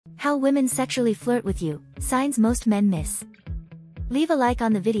How women sexually flirt with you, signs most men miss. Leave a like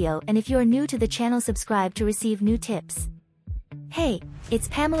on the video, and if you are new to the channel, subscribe to receive new tips. Hey, it's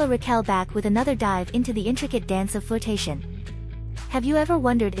Pamela Raquel back with another dive into the intricate dance of flirtation. Have you ever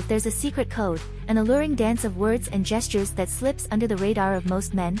wondered if there's a secret code, an alluring dance of words and gestures that slips under the radar of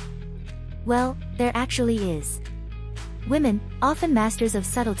most men? Well, there actually is. Women, often masters of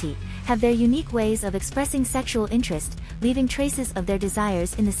subtlety, have their unique ways of expressing sexual interest, leaving traces of their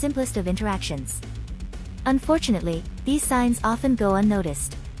desires in the simplest of interactions. Unfortunately, these signs often go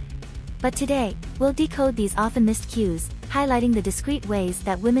unnoticed. But today, we'll decode these often missed cues, highlighting the discreet ways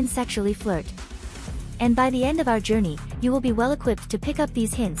that women sexually flirt. And by the end of our journey, you will be well equipped to pick up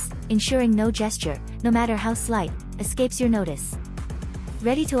these hints, ensuring no gesture, no matter how slight, escapes your notice.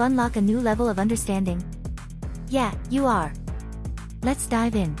 Ready to unlock a new level of understanding? Yeah, you are. Let's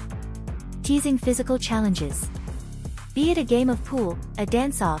dive in. Teasing physical challenges. Be it a game of pool, a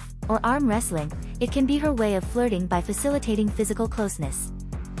dance-off, or arm wrestling, it can be her way of flirting by facilitating physical closeness.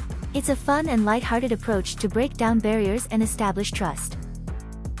 It's a fun and light-hearted approach to break down barriers and establish trust.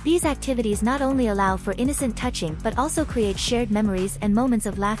 These activities not only allow for innocent touching but also create shared memories and moments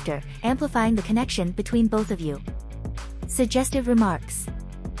of laughter, amplifying the connection between both of you. Suggestive remarks.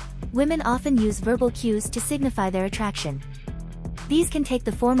 Women often use verbal cues to signify their attraction. These can take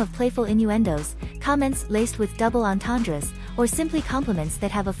the form of playful innuendos, comments laced with double entendres, or simply compliments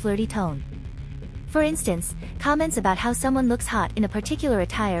that have a flirty tone. For instance, comments about how someone looks hot in a particular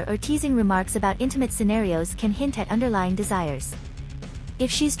attire or teasing remarks about intimate scenarios can hint at underlying desires. If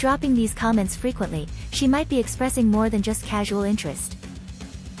she's dropping these comments frequently, she might be expressing more than just casual interest.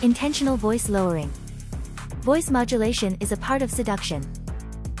 Intentional voice lowering. Voice modulation is a part of seduction.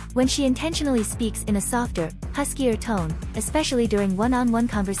 When she intentionally speaks in a softer, huskier tone, especially during one-on-one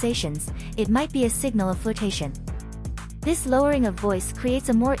conversations, it might be a signal of flirtation. This lowering of voice creates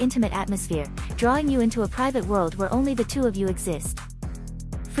a more intimate atmosphere, drawing you into a private world where only the two of you exist.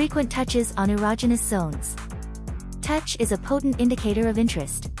 Frequent touches on erogenous zones. Touch is a potent indicator of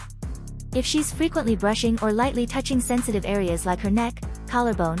interest. If she's frequently brushing or lightly touching sensitive areas like her neck,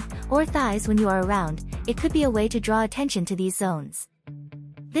 collarbone, or thighs when you are around, it could be a way to draw attention to these zones.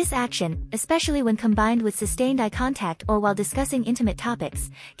 This action, especially when combined with sustained eye contact or while discussing intimate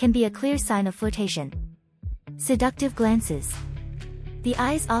topics, can be a clear sign of flirtation. Seductive glances. The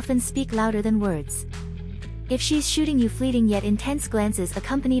eyes often speak louder than words. If she's shooting you fleeting yet intense glances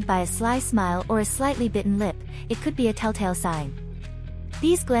accompanied by a sly smile or a slightly bitten lip, it could be a telltale sign.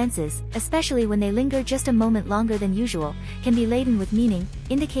 These glances, especially when they linger just a moment longer than usual, can be laden with meaning,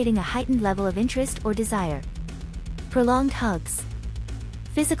 indicating a heightened level of interest or desire. Prolonged hugs.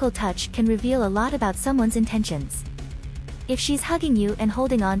 Physical touch can reveal a lot about someone's intentions. If she's hugging you and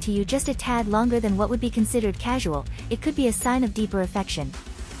holding on to you just a tad longer than what would be considered casual, it could be a sign of deeper affection.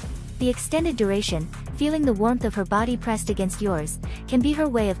 The extended duration, feeling the warmth of her body pressed against yours, can be her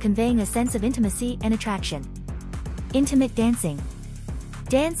way of conveying a sense of intimacy and attraction. Intimate dancing.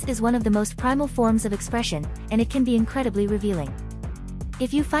 Dance is one of the most primal forms of expression, and it can be incredibly revealing.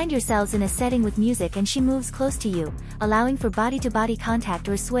 If you find yourselves in a setting with music and she moves close to you, allowing for body-to-body contact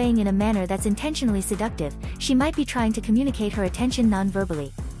or swaying in a manner that's intentionally seductive, she might be trying to communicate her attention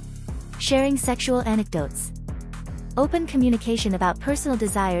non-verbally. Sharing sexual anecdotes. Open communication about personal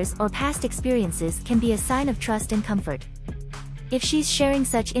desires or past experiences can be a sign of trust and comfort. If she's sharing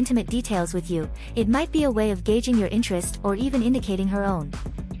such intimate details with you, it might be a way of gauging your interest or even indicating her own.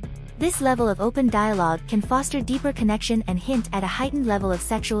 This level of open dialogue can foster deeper connection and hint at a heightened level of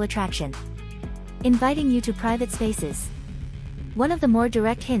sexual attraction. Inviting you to private spaces. One of the more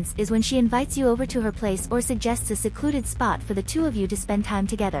direct hints is when she invites you over to her place or suggests a secluded spot for the two of you to spend time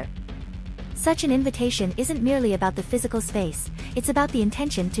together. Such an invitation isn't merely about the physical space, it's about the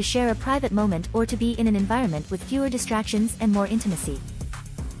intention to share a private moment or to be in an environment with fewer distractions and more intimacy.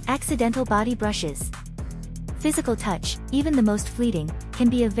 Accidental body brushes. Physical touch, even the most fleeting, can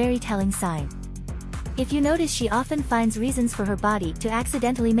be a very telling sign. If you notice she often finds reasons for her body to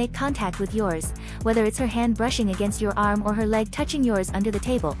accidentally make contact with yours, whether it's her hand brushing against your arm or her leg touching yours under the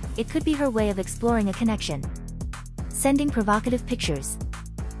table, it could be her way of exploring a connection. Sending provocative pictures.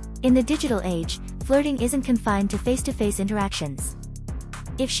 In the digital age, flirting isn't confined to face-to-face interactions.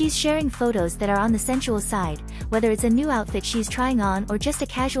 If she's sharing photos that are on the sensual side, whether it's a new outfit she's trying on or just a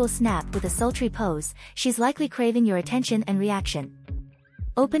casual snap with a sultry pose, she's likely craving your attention and reaction.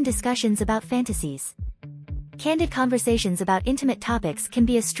 Open discussions about fantasies. Candid conversations about intimate topics can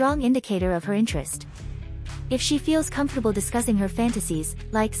be a strong indicator of her interest. If she feels comfortable discussing her fantasies,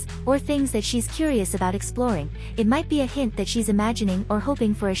 likes, or things that she's curious about exploring, it might be a hint that she's imagining or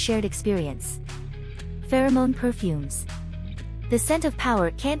hoping for a shared experience. Pheromone perfumes. The scent of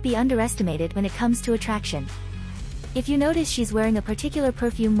power can't be underestimated when it comes to attraction. If you notice she's wearing a particular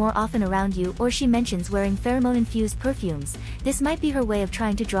perfume more often around you, or she mentions wearing pheromone-infused perfumes, this might be her way of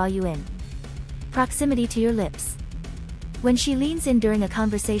trying to draw you in. Proximity to your lips. When she leans in during a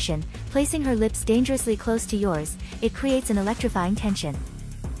conversation, placing her lips dangerously close to yours, it creates an electrifying tension.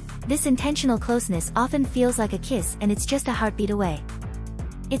 This intentional closeness often feels like a kiss, and it's just a heartbeat away.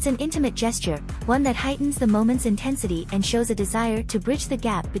 It's an intimate gesture, one that heightens the moment's intensity and shows a desire to bridge the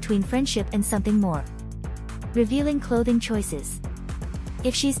gap between friendship and something more. Revealing clothing choices.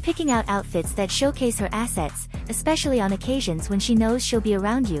 If she's picking out outfits that showcase her assets, especially on occasions when she knows she'll be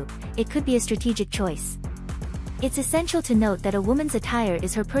around you, it could be a strategic choice. It's essential to note that a woman's attire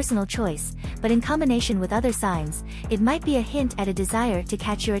is her personal choice, but in combination with other signs, it might be a hint at a desire to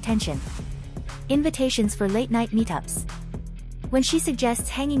catch your attention. Invitations for late-night meetups. When she suggests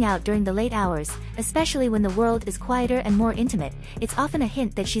hanging out during the late hours, especially when the world is quieter and more intimate, it's often a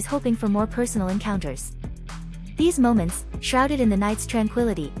hint that she's hoping for more personal encounters. These moments, shrouded in the night's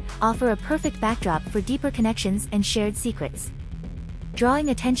tranquility, offer a perfect backdrop for deeper connections and shared secrets.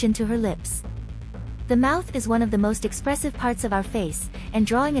 Drawing attention to her lips. The mouth is one of the most expressive parts of our face, and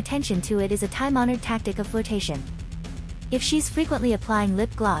drawing attention to it is a time-honored tactic of flirtation. If she's frequently applying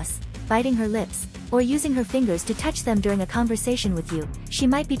lip gloss, biting her lips, or using her fingers to touch them during a conversation with you, she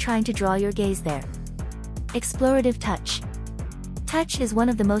might be trying to draw your gaze there. Explorative touch. Touch is one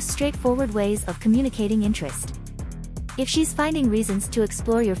of the most straightforward ways of communicating interest. If she's finding reasons to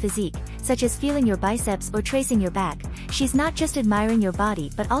explore your physique, such as feeling your biceps or tracing your back, she's not just admiring your body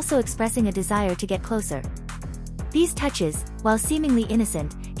but also expressing a desire to get closer. These touches, while seemingly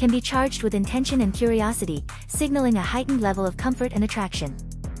innocent, can be charged with intention and curiosity, signaling a heightened level of comfort and attraction.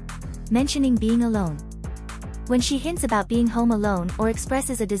 Mentioning being alone. When she hints about being home alone or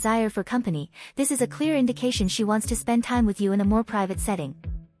expresses a desire for company, this is a clear indication she wants to spend time with you in a more private setting.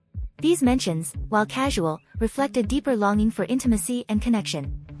 These mentions, while casual, reflect a deeper longing for intimacy and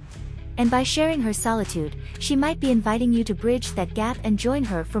connection. And by sharing her solitude, she might be inviting you to bridge that gap and join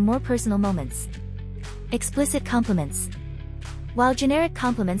her for more personal moments. Explicit compliments. While generic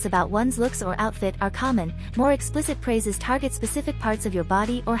compliments about one's looks or outfit are common, more explicit praises target specific parts of your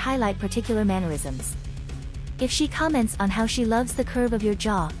body or highlight particular mannerisms. If she comments on how she loves the curve of your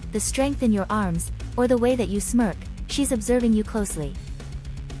jaw, the strength in your arms, or the way that you smirk, she's observing you closely.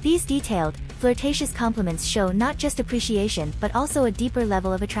 These detailed, flirtatious compliments show not just appreciation but also a deeper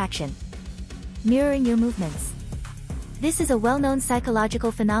level of attraction. Mirroring your movements. This is a well-known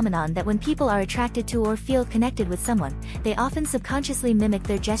psychological phenomenon that when people are attracted to or feel connected with someone, they often subconsciously mimic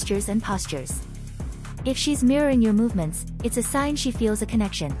their gestures and postures. If she's mirroring your movements, it's a sign she feels a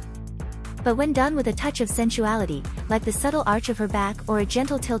connection. But when done with a touch of sensuality, like the subtle arch of her back or a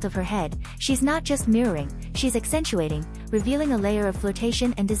gentle tilt of her head, she's not just mirroring, she's accentuating, revealing a layer of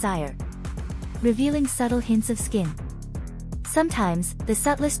flirtation and desire. Revealing subtle hints of skin. Sometimes, the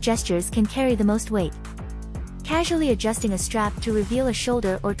subtlest gestures can carry the most weight. Casually adjusting a strap to reveal a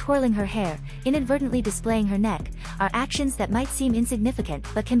shoulder or twirling her hair, inadvertently displaying her neck, are actions that might seem insignificant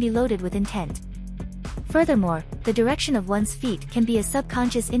but can be loaded with intent. Furthermore, the direction of one's feet can be a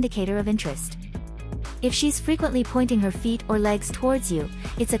subconscious indicator of interest. If she's frequently pointing her feet or legs towards you,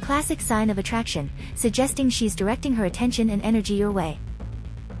 it's a classic sign of attraction, suggesting she's directing her attention and energy your way.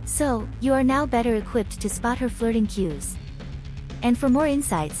 So, you are now better equipped to spot her flirting cues. And for more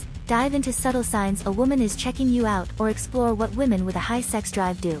insights, dive into subtle signs a woman is checking you out or explore what women with a high sex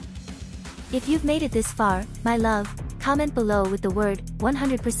drive do. If you've made it this far, my love, comment below with the word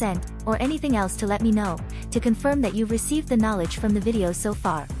 100% or anything else to let me know, to confirm that you've received the knowledge from the video so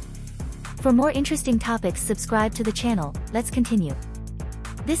far. For more interesting topics, subscribe to the channel. Let's continue.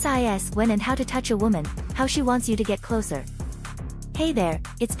 This is when and how to touch a woman, how she wants you to get closer. Hey there,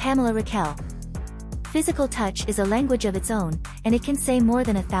 it's Pamela Raquel. Physical touch is a language of its own, and it can say more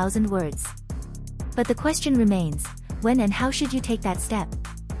than 1,000 words. But the question remains, when and how should you take that step?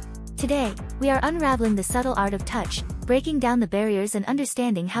 Today, we are unraveling the subtle art of touch, breaking down the barriers and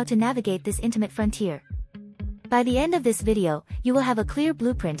understanding how to navigate this intimate frontier. By the end of this video, you will have a clear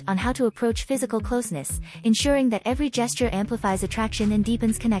blueprint on how to approach physical closeness, ensuring that every gesture amplifies attraction and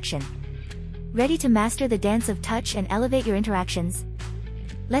deepens connection. Ready to master the dance of touch and elevate your interactions?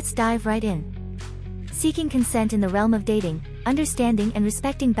 Let's dive right in. Seeking consent in the realm of dating, understanding and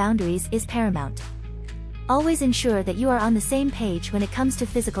respecting boundaries is paramount. Always ensure that you are on the same page when it comes to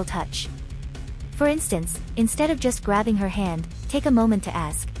physical touch. For instance, instead of just grabbing her hand, take a moment to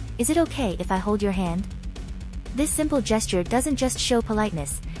ask, "Is it okay if I hold your hand?" This simple gesture doesn't just show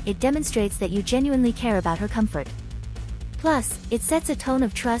politeness, it demonstrates that you genuinely care about her comfort. Plus, it sets a tone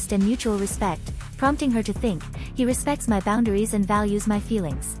of trust and mutual respect, prompting her to think, he respects my boundaries and values my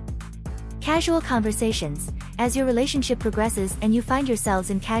feelings. Casual conversations. As your relationship progresses and you find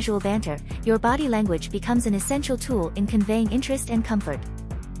yourselves in casual banter, your body language becomes an essential tool in conveying interest and comfort.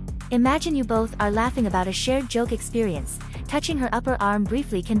 Imagine you both are laughing about a shared joke experience. Touching her upper arm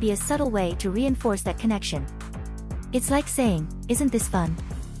briefly can be a subtle way to reinforce that connection. It's like saying, "Isn't this fun?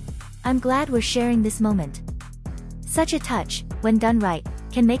 I'm glad we're sharing this moment." Such a touch, when done right,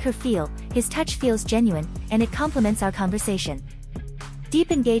 can make her feel, his touch feels genuine, and it complements our conversation. Deep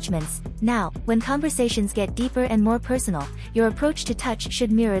engagements. Now, when conversations get deeper and more personal, your approach to touch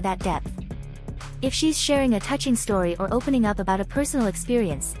should mirror that depth. If she's sharing a touching story or opening up about a personal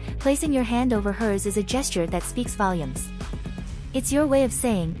experience, placing your hand over hers is a gesture that speaks volumes. It's your way of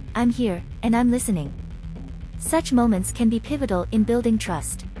saying, "I'm here, and I'm listening." Such moments can be pivotal in building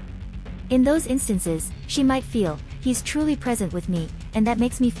trust. In those instances, she might feel, "He's truly present with me, and that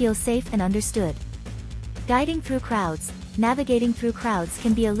makes me feel safe and understood." Guiding through crowds. Navigating through crowds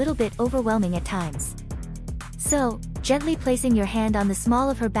can be a little bit overwhelming at times. So, gently placing your hand on the small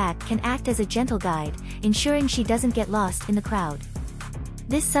of her back can act as a gentle guide, ensuring she doesn't get lost in the crowd.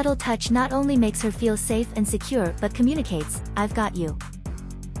 This subtle touch not only makes her feel safe and secure but communicates, "I've got you.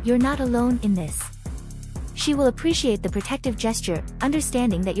 You're not alone in this." She will appreciate the protective gesture,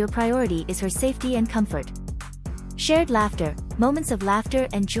 understanding that your priority is her safety and comfort. Shared laughter. Moments of laughter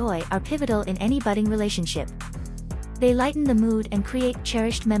and joy are pivotal in any budding relationship. They lighten the mood and create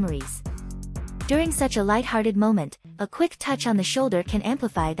cherished memories. During such a light-hearted moment, a quick touch on the shoulder can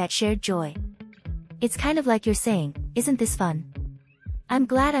amplify that shared joy. It's kind of like you're saying, "Isn't this fun? I'm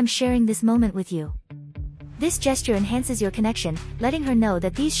glad I'm sharing this moment with you." This gesture enhances your connection, letting her know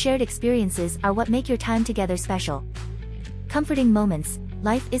that these shared experiences are what make your time together special. Comforting moments.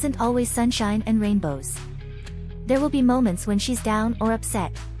 Life isn't always sunshine and rainbows. There will be moments when she's down or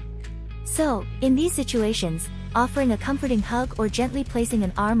upset. So, in these situations, offering a comforting hug or gently placing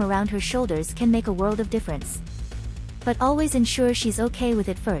an arm around her shoulders can make a world of difference. But always ensure she's okay with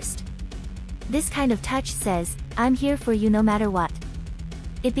it first. This kind of touch says, "I'm here for you no matter what."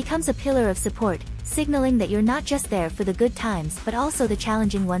 It becomes a pillar of support, signaling that you're not just there for the good times but also the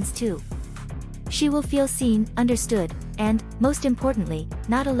challenging ones too. She will feel seen, understood, and, most importantly,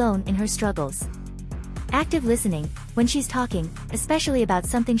 not alone in her struggles. Active listening. When she's talking, especially about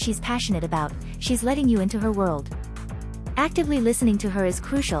something she's passionate about, she's letting you into her world. Actively listening to her is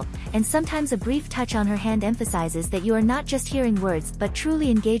crucial, and sometimes a brief touch on her hand emphasizes that you are not just hearing words but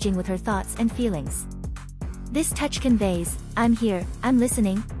truly engaging with her thoughts and feelings. This touch conveys, "I'm here, I'm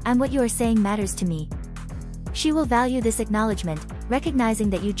listening, and what you are saying matters to me." She will value this acknowledgement, recognizing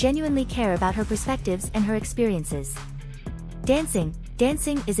that you genuinely care about her perspectives and her experiences. Dancing.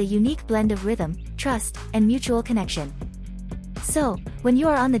 Dancing is a unique blend of rhythm, trust, and mutual connection. So, when you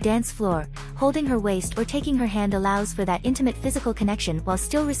are on the dance floor, holding her waist or taking her hand allows for that intimate physical connection while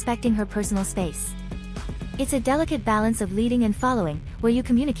still respecting her personal space. It's a delicate balance of leading and following, where you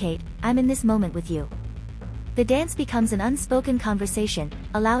communicate, "I'm in this moment with you." The dance becomes an unspoken conversation,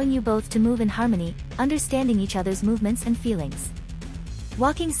 allowing you both to move in harmony, understanding each other's movements and feelings.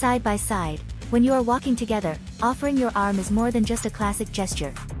 Walking side by side. When you are walking together, offering your arm is more than just a classic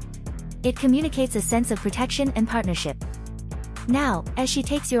gesture. It communicates a sense of protection and partnership. Now, as she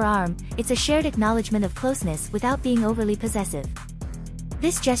takes your arm, it's a shared acknowledgement of closeness without being overly possessive.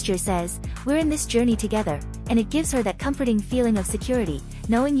 This gesture says, "We're in this journey together," and it gives her that comforting feeling of security,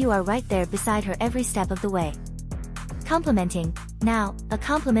 knowing you are right there beside her every step of the way. Complimenting. Now, a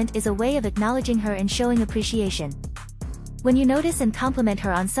compliment is a way of acknowledging her and showing appreciation. When you notice and compliment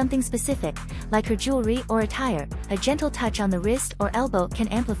her on something specific, like her jewelry or attire, a gentle touch on the wrist or elbow can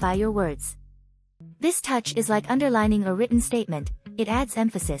amplify your words. This touch is like underlining a written statement, it adds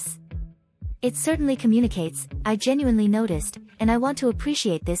emphasis. It certainly communicates, "I genuinely noticed, and I want to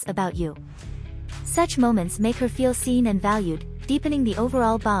appreciate this about you." Such moments make her feel seen and valued, deepening the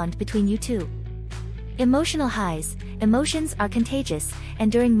overall bond between you two. Emotional highs. Emotions are contagious,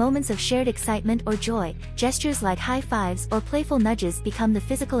 and during moments of shared excitement or joy, gestures like high fives or playful nudges become the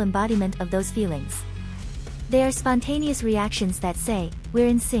physical embodiment of those feelings. They are spontaneous reactions that say, "We're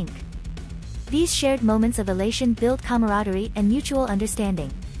in sync." These shared moments of elation build camaraderie and mutual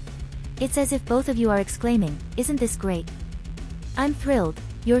understanding. It's as if both of you are exclaiming, "Isn't this great? I'm thrilled,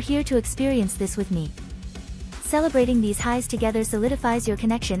 you're here to experience this with me." Celebrating these highs together solidifies your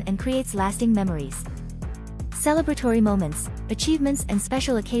connection and creates lasting memories. Celebratory moments, achievements and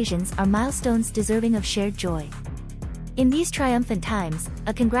special occasions are milestones deserving of shared joy. In these triumphant times,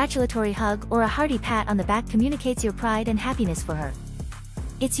 a congratulatory hug or a hearty pat on the back communicates your pride and happiness for her.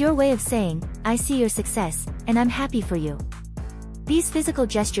 It's your way of saying, "I see your success, and I'm happy for you." These physical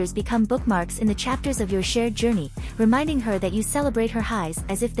gestures become bookmarks in the chapters of your shared journey, reminding her that you celebrate her highs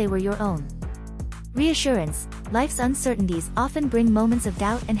as if they were your own. Reassurance. Life's uncertainties often bring moments of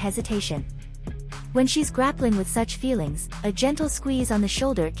doubt and hesitation. When she's grappling with such feelings, a gentle squeeze on the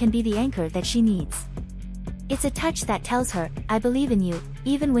shoulder can be the anchor that she needs. It's a touch that tells her, "I believe in you,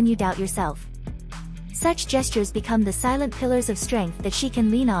 even when you doubt yourself." Such gestures become the silent pillars of strength that she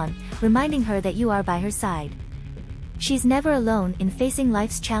can lean on, reminding her that you are by her side. She's never alone in facing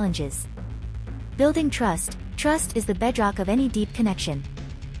life's challenges. Building trust. Trust is the bedrock of any deep connection.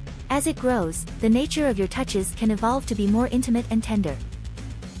 As it grows, the nature of your touches can evolve to be more intimate and tender.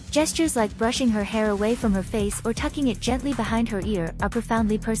 Gestures like brushing her hair away from her face or tucking it gently behind her ear are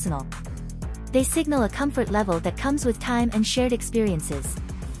profoundly personal. They signal a comfort level that comes with time and shared experiences.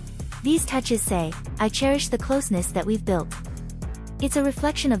 These touches say, "I cherish the closeness that we've built." It's a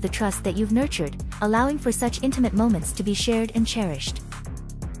reflection of the trust that you've nurtured, allowing for such intimate moments to be shared and cherished.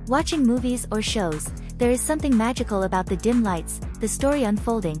 Watching movies or shows, there is something magical about the dim lights, the story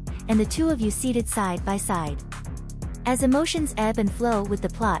unfolding, and the two of you seated side by side. As emotions ebb and flow with the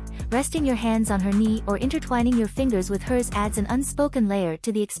plot, resting your hands on her knee or intertwining your fingers with hers adds an unspoken layer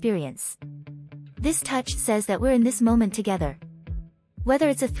to the experience. This touch says that we're in this moment together. Whether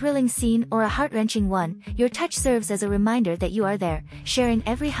it's a thrilling scene or a heart-wrenching one, your touch serves as a reminder that you are there, sharing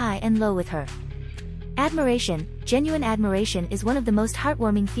every high and low with her. Admiration. Genuine admiration is one of the most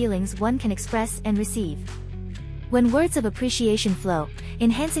heartwarming feelings one can express and receive. When words of appreciation flow,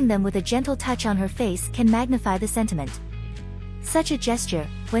 enhancing them with a gentle touch on her face can magnify the sentiment. Such a gesture,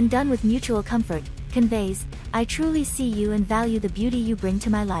 when done with mutual comfort, conveys, "I truly see you and value the beauty you bring to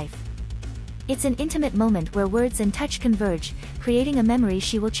my life." It's an intimate moment where words and touch converge, creating a memory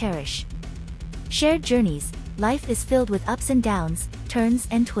she will cherish. Shared journeys. Life is filled with ups and downs, turns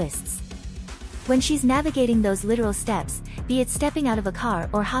and twists. When she's navigating those literal steps, be it stepping out of a car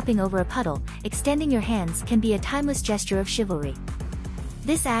or hopping over a puddle, extending your hands can be a timeless gesture of chivalry.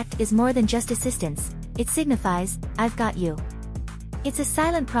 This act is more than just assistance, it signifies, "I've got you." It's a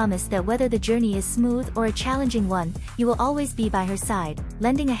silent promise that whether the journey is smooth or a challenging one, you will always be by her side,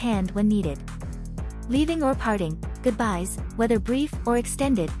 lending a hand when needed. Leaving or parting, goodbyes, whether brief or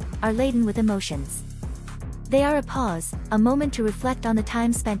extended, are laden with emotions. They are a pause, a moment to reflect on the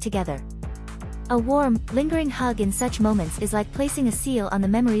time spent together. A warm, lingering hug in such moments is like placing a seal on the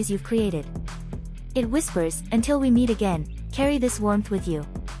memories you've created. It whispers, "Until we meet again, carry this warmth with you."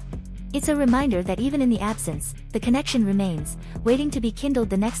 It's a reminder that even in the absence, the connection remains, waiting to be kindled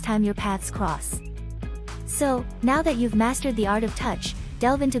the next time your paths cross. So, now that you've mastered the art of touch,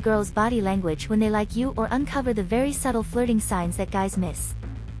 delve into girls' body language when they like you or uncover the very subtle flirting signs that guys miss.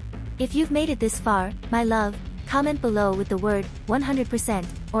 If you've made it this far, my love, comment below with the word 100%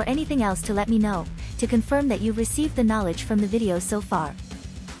 or anything else to let me know, to confirm that you've received the knowledge from the video so far.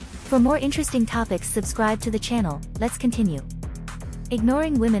 For more interesting topics, subscribe to the channel. Let's continue.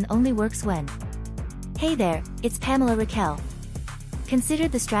 Ignoring women only works when. Hey there, it's Pamela Raquel. Consider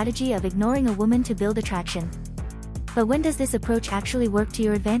the strategy of ignoring a woman to build attraction. But when does this approach actually work to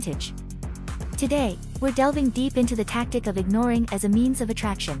your advantage? Today, we're delving deep into the tactic of ignoring as a means of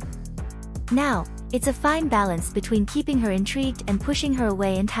attraction. Now, it's a fine balance between keeping her intrigued and pushing her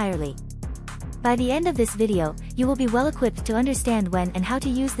away entirely. By the end of this video, you will be well equipped to understand when and how to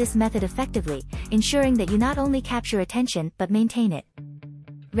use this method effectively, ensuring that you not only capture attention but maintain it.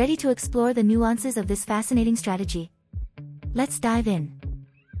 Ready to explore the nuances of this fascinating strategy? Let's dive in.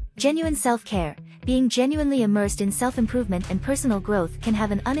 Genuine self-care. Being genuinely immersed in self-improvement and personal growth can have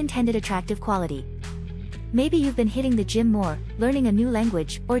an unintended attractive quality. Maybe you've been hitting the gym more, learning a new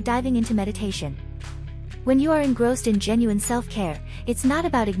language, or diving into meditation. When you are engrossed in genuine self-care, it's not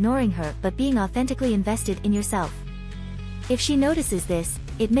about ignoring her but being authentically invested in yourself. If she notices this,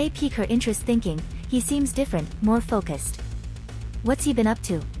 it may pique her interest, thinking, "He seems different, more focused. What's he been up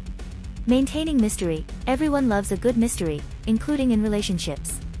to?" Maintaining mystery. Everyone loves a good mystery, including in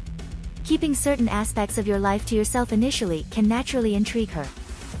relationships. Keeping certain aspects of your life to yourself initially can naturally intrigue her.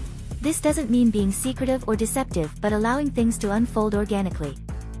 This doesn't mean being secretive or deceptive but allowing things to unfold organically.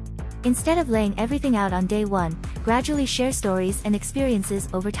 Instead of laying everything out on day one, gradually share stories and experiences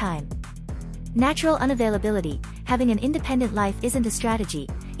over time. Natural unavailability. Having an independent life isn't a strategy,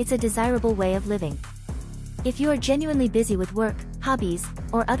 it's a desirable way of living. If you are genuinely busy with work, hobbies,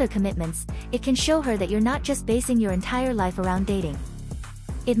 or other commitments, it can show her that you're not just basing your entire life around dating.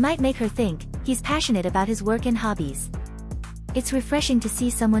 It might make her think, "He's passionate about his work and hobbies." It's refreshing to see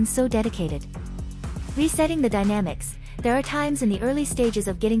someone so dedicated. Resetting the dynamics. There are times in the early stages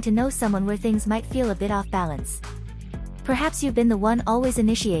of getting to know someone where things might feel a bit off balance. Perhaps you've been the one always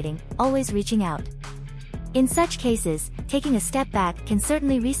initiating, always reaching out. In such cases, taking a step back can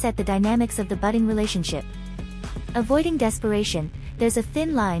certainly reset the dynamics of the budding relationship. Avoiding desperation, there's a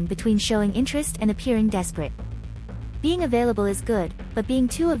thin line between showing interest and appearing desperate. Being available is good, but being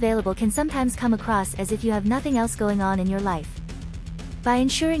too available can sometimes come across as if you have nothing else going on in your life. By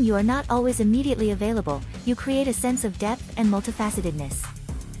ensuring you are not always immediately available, you create a sense of depth and multifacetedness.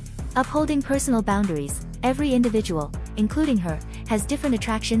 Upholding personal boundaries, every individual, including her, has different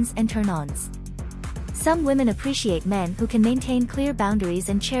attractions and turn-ons. Some women appreciate men who can maintain clear boundaries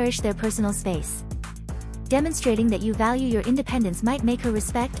and cherish their personal space. Demonstrating that you value your independence might make her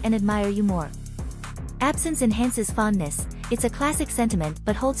respect and admire you more. Absence enhances fondness. It's a classic sentiment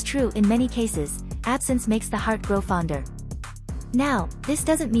but holds true in many cases. Absence makes the heart grow fonder. Now, this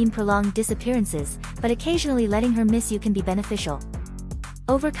doesn't mean prolonged disappearances, but occasionally letting her miss you can be beneficial.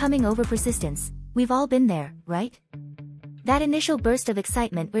 Overcoming over-persistence. We've all been there, right? That initial burst of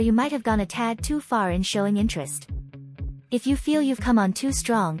excitement where you might have gone a tad too far in showing interest. If you feel you've come on too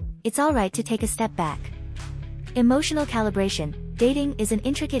strong, it's alright to take a step back. Emotional calibration. Dating is an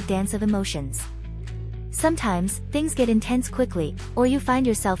intricate dance of emotions. Sometimes, things get intense quickly, or you find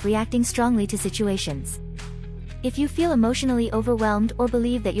yourself reacting strongly to situations. If you feel emotionally overwhelmed or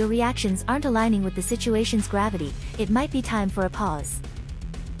believe that your reactions aren't aligning with the situation's gravity, it might be time for a pause.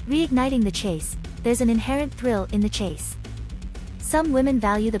 Reigniting the chase. There's an inherent thrill in the chase. Some women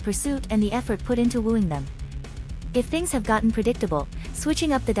value the pursuit and the effort put into wooing them. If things have gotten predictable,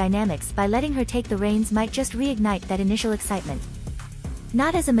 switching up the dynamics by letting her take the reins might just reignite that initial excitement.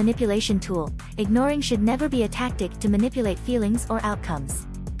 Not as a manipulation tool, ignoring should never be a tactic to manipulate feelings or outcomes.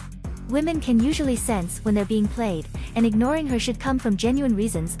 Women can usually sense when they're being played, and ignoring her should come from genuine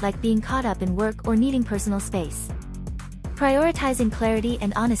reasons like being caught up in work or needing personal space. Prioritizing clarity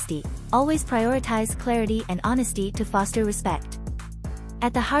and honesty. Always prioritize clarity and honesty to foster respect.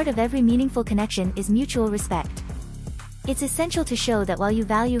 At the heart of every meaningful connection is mutual respect. It's essential to show that while you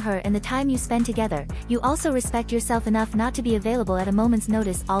value her and the time you spend together, you also respect yourself enough not to be available at a moment's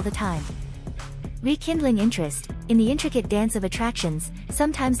notice all the time. Rekindling interest. In the intricate dance of attractions,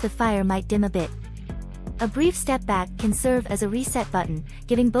 sometimes the fire might dim a bit. A brief step back can serve as a reset button,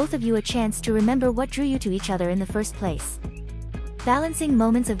 giving both of you a chance to remember what drew you to each other in the first place. Balancing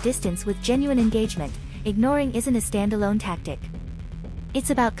moments of distance with genuine engagement. Ignoring isn't a standalone tactic. It's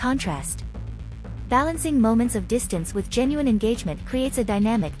about contrast. Balancing moments of distance with genuine engagement creates a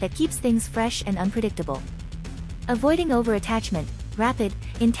dynamic that keeps things fresh and unpredictable. Avoiding over-attachment. Rapid,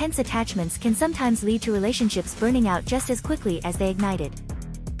 intense attachments can sometimes lead to relationships burning out just as quickly as they ignited.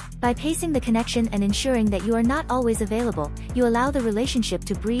 By pacing the connection and ensuring that you are not always available, you allow the relationship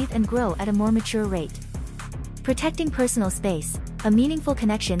to breathe and grow at a more mature rate. Protecting personal space. A meaningful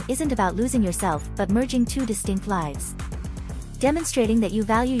connection isn't about losing yourself but merging two distinct lives. Demonstrating that you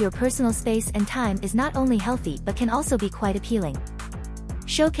value your personal space and time is not only healthy but can also be quite appealing.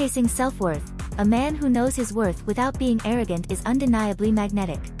 Showcasing self-worth. A man who knows his worth without being arrogant is undeniably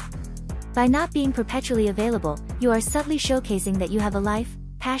magnetic. By not being perpetually available, you are subtly showcasing that you have a life,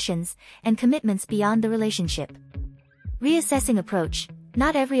 passions, and commitments beyond the relationship. Reassessing approach.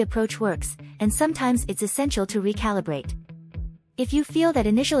 Not every approach works, and sometimes it's essential to recalibrate. If you feel that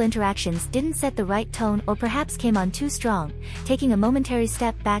initial interactions didn't set the right tone or perhaps came on too strong, taking a momentary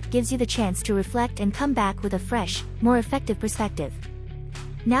step back gives you the chance to reflect and come back with a fresh, more effective perspective.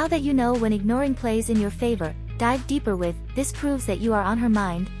 Now that you know when ignoring plays in your favor, dive deeper with, this proves that you are on her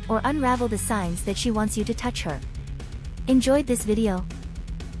mind, or unravel the signs that she wants you to touch her. Enjoyed this video?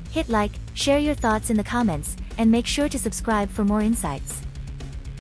 Hit like, share your thoughts in the comments, and make sure to subscribe for more insights.